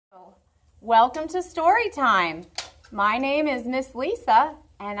Welcome to Storytime. My name is Miss Lisa,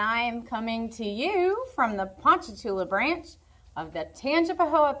 and I am coming to you from the Ponchatoula Branch of the Tangi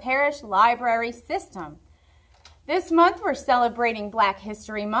Parish Library System. This month we're celebrating Black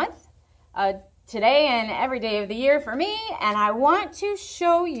History Month, today and every day of the year for me, and I want to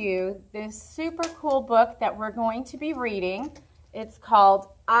show you this super cool book that we're going to be reading. It's called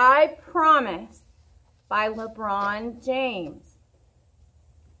I Promise by Lebron James.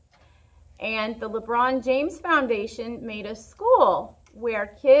 And the Lebron James Foundation made a school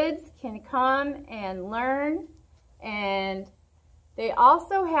where kids can come and learn, and they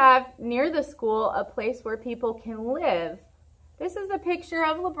also have near the school a place where people can live. This is a picture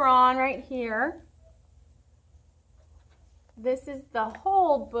of LeBron right here. This is the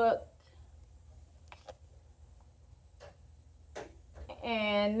whole book,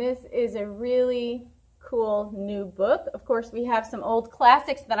 and this is a really cool new book. Of course, we have some old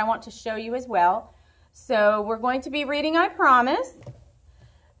classics that I want to show you as well. So we're going to be reading I Promise,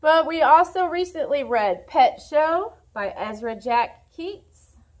 but we also recently read Pet Show by Ezra Jack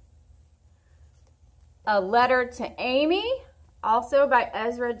Keats, A Letter to Amy, also by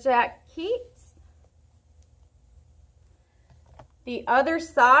Ezra Jack Keats, The Other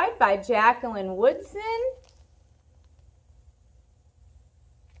Side by Jacqueline Woodson,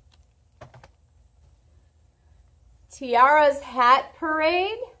 Tiara's Hat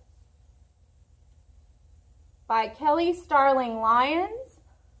Parade by Kelly Starling Lyons,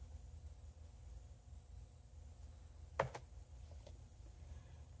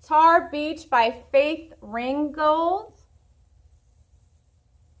 Tar Beach by Faith Ringgold,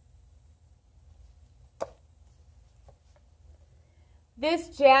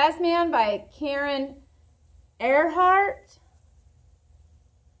 This Jazz Man by Karen Earhart,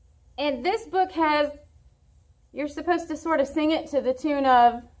 and this book has, you're supposed to sort of sing it to the tune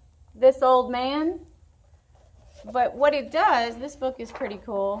of This Old Man. But what it does, this book is pretty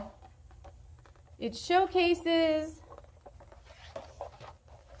cool. It showcases,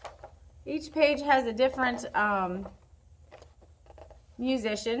 each page has a different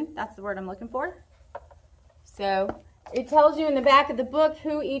musician. That's the word I'm looking for. So it tells you in the back of the book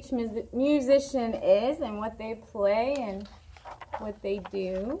who each musician is and what they play and what they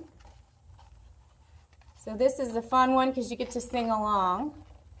do. So this is a fun one because you get to sing along,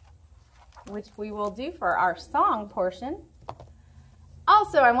 which we will do for our song portion.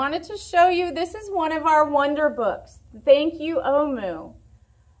 Also, I wanted to show you, this is one of our wonder books, Thank You, Omu.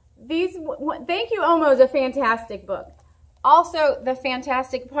 Thank You, Omu is a fantastic book. Also, the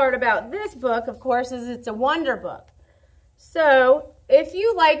fantastic part about this book, of course, is it's a wonder book. So, if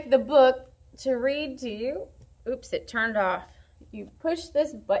you like the book to read to you, oops, it turned off. You push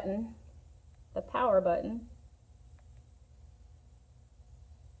this button, the power button,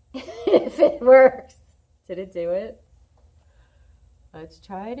 if it works. Did it do it? Let's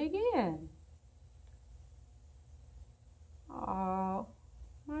try it again. Oh,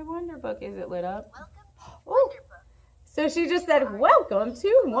 my Wonder Book, is it lit up? Welcome to Oh, Wonder Book. so she just said, welcome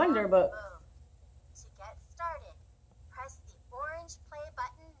to Wonder Book. To get started, press the orange play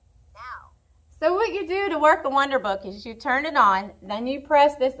button now. So what you do to work a Wonder Book is you turn it on, then you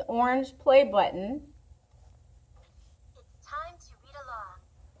press this orange play button. It's time to read along.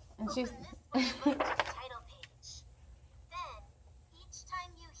 And Open she's this Wonder Book to the title page. Then, each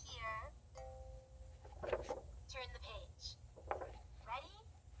time you hear, turn the page. Ready?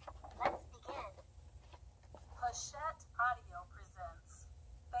 Let's begin. Hachette Audio presents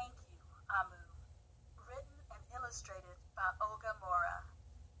Thank You, Amu. Written and illustrated by Olga Mora.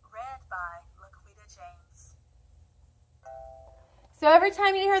 Read by Laquita James. So every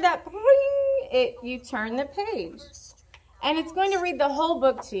time you hear that bring, you turn the page. And it's going to read the whole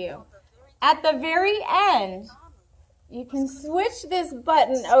book to you. At the very end, you can switch this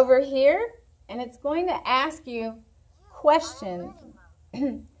button over here, and it's going to ask you questions.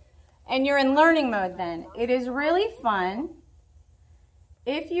 And you're in learning mode then. It is really fun.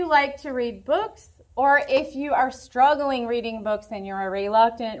 If you like to read books, or if you are struggling reading books and you're a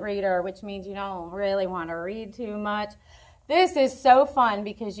reluctant reader, which means you don't really want to read too much, this is so fun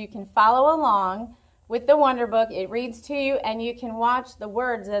because you can follow along with the Wonder Book. It reads to you, and you can watch the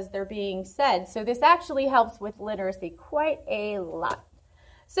words as they're being said. So this actually helps with literacy quite a lot.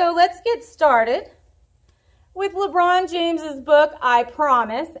 So let's get started with LeBron James's book, I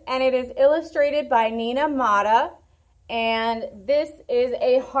Promise, and it is illustrated by Nina Mata, and this is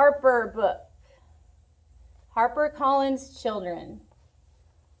a Harper book. HarperCollins Children.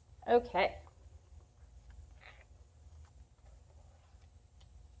 Okay.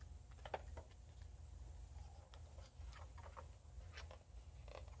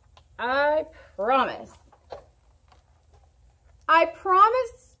 I promise. I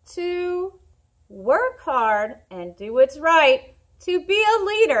promise to work hard and do what's right to be a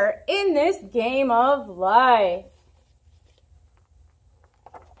leader in this game of life.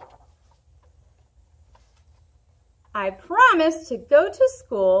 I promise to go to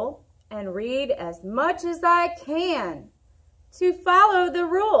school and read as much as I can, to follow the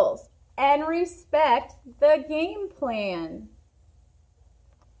rules and respect the game plan.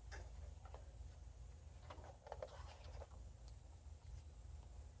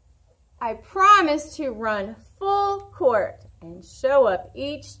 I promise to run full court and show up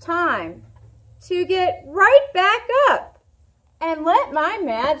each time, to get right back up and let my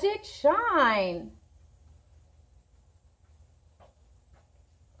magic shine.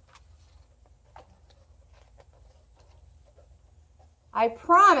 I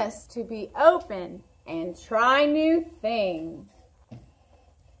promise to be open and try new things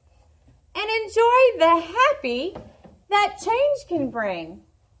and enjoy the happy that change can bring.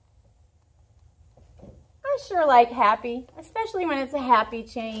 I sure like happy, especially when it's a happy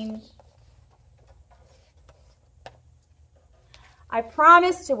change. I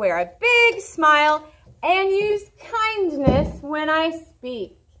promise to wear a big smile and use kindness when I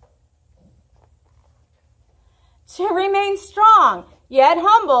speak. To remain strong, yet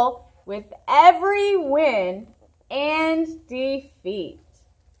humble with every win and defeat.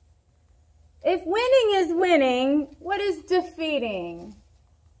 If winning is winning, what is defeating?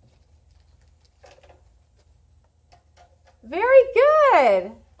 Very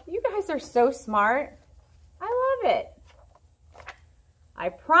good. You guys are so smart. I love it. I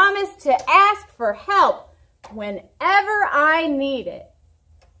promise to ask for help whenever I need it.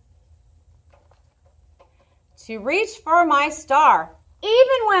 To reach for my star,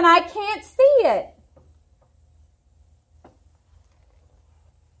 even when I can't see it.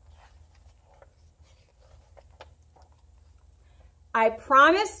 I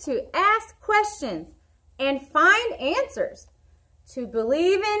promise to ask questions and find answers, to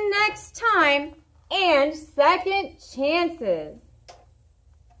believe in next time and second chances.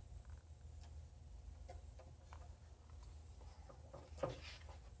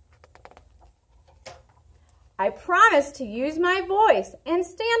 I promise to use my voice and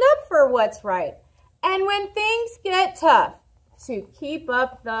stand up for what's right, and when things get tough, to keep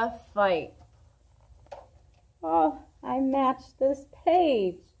up the fight. Oh, I matched this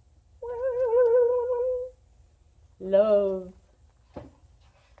page. Love.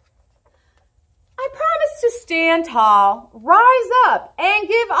 I promise to stand tall, rise up, and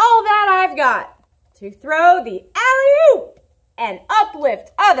give all that I've got, to throw the alley-oop and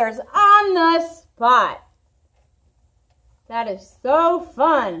uplift others on the spot. That is so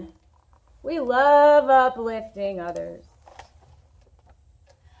fun. We love uplifting others.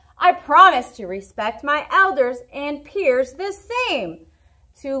 I promise to respect my elders and peers the same,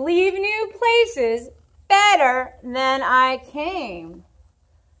 to leave new places better than I came.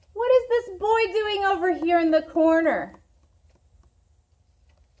 What is this boy doing over here in the corner?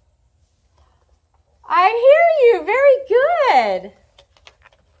 I hear you. Very good.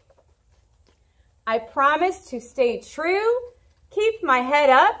 I promise to stay true, keep my head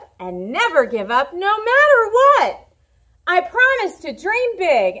up, and never give up no matter what. I promise to dream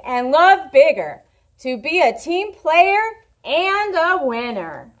big and love bigger, to be a team player and a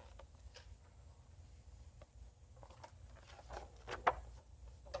winner.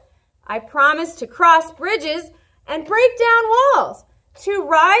 I promise to cross bridges and break down walls, to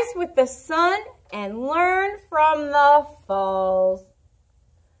rise with the sun and learn from the falls.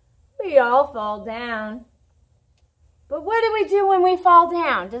 We all fall down. But what do we do when we fall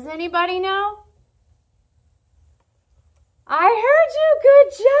down? Does anybody know? I heard you.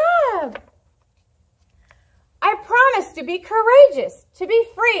 Good job. I promise to be courageous, to be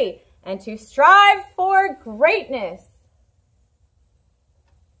free, and to strive for greatness.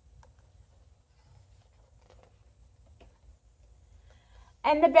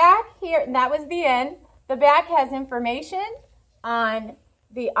 And the back here, that was the end. The back has information on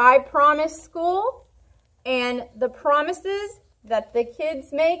the I Promise School and the promises that the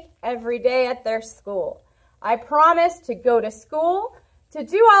kids make every day at their school. I promise to go to school, to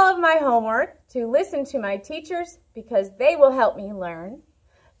do all of my homework, to listen to my teachers because they will help me learn,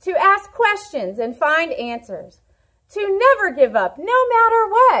 to ask questions and find answers, to never give up no matter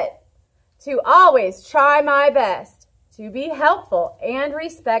what, to always try my best, to be helpful and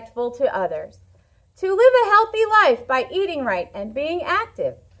respectful to others, to live a healthy life by eating right and being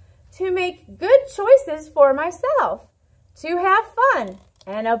active, to make good choices for myself, to have fun,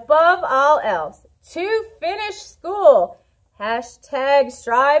 and above all else, to finish school Hashtag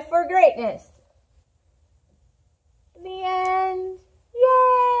strive for greatness. The end.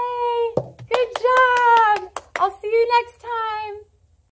 Yay! Good job! I'll see you next time.